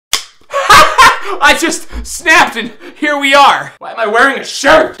I just snapped and here we are. Why am I wearing a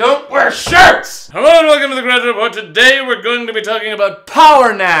shirt? Don't wear shirts! Hello and welcome to the Graduate Report. Today we're going to be talking about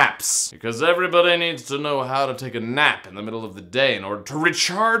power naps. Because everybody needs to know how to take a nap in the middle of the day in order to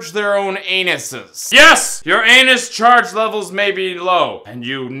recharge their own anuses. Yes! Your anus charge levels may be low and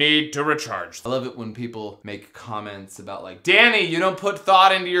you need to recharge. I love it when people make comments about like, Danny, you don't put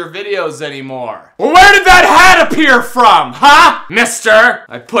thought into your videos anymore. Well, where did that hat appear from, huh? Mister,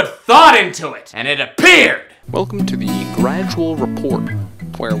 I put thought into it and it appeared. Welcome to the Gradual Report,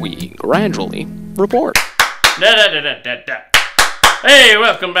 where we gradually report. Hey,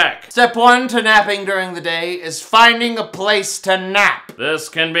 welcome back. Step 1 to napping during the day is finding a place to nap. This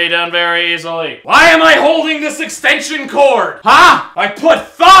can be done very easily. Why am I holding this extension cord? Huh? I put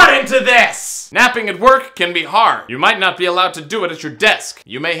thought into this! Napping at work can be hard. You might not be allowed to do it at your desk.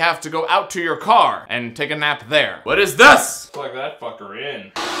 You may have to go out to your car and take a nap there. What is this? Plug that fucker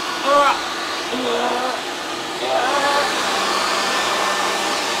in.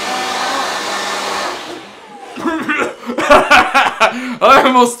 I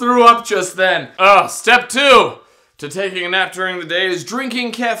almost threw up just then. Step 2 to taking a nap during the day is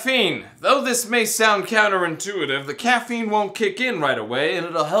drinking caffeine. Though this may sound counterintuitive, the caffeine won't kick in right away and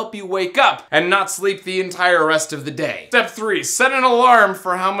it'll help you wake up and not sleep the entire rest of the day. Step 3, set an alarm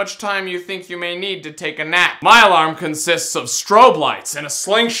for how much time you think you may need to take a nap. My alarm consists of strobe lights and a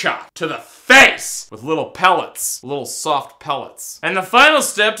slingshot to the face with little pellets, little soft pellets. And the final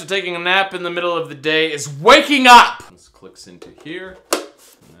step to taking a nap in the middle of the day is waking up. This clicks into here,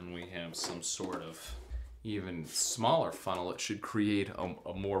 and then we have some sort of even smaller funnel. It should create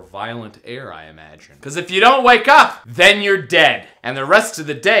a more violent air, I imagine. Because if you don't wake up, then you're dead. And the rest of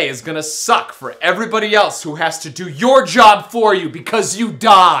the day is gonna suck for everybody else who has to do your job for you because you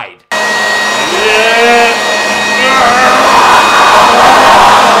died.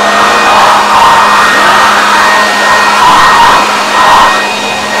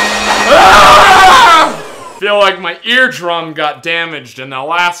 Feel like my eardrum got damaged in the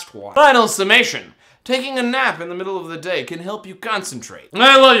last one. Final summation. Taking a nap in the middle of the day can help you concentrate.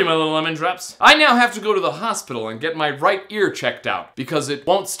 I love you, my little lemon drops. I now have to go to the hospital and get my right ear checked out because it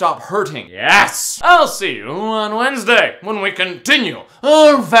won't stop hurting. Yes! I'll see you on Wednesday when we continue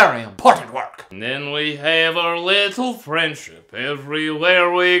our very important work. And then we have our little friendship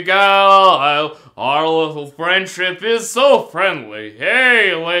everywhere we go. Our little friendship is so friendly.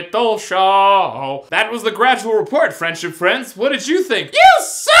 Hey, little show. That was the Gradual Report, friendship friends. What did you think? You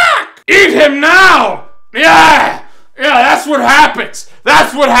suck! Eat him now! Yeah! Yeah, that's what happens.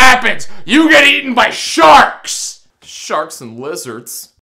 That's what happens. You get eaten by sharks. Sharks and lizards.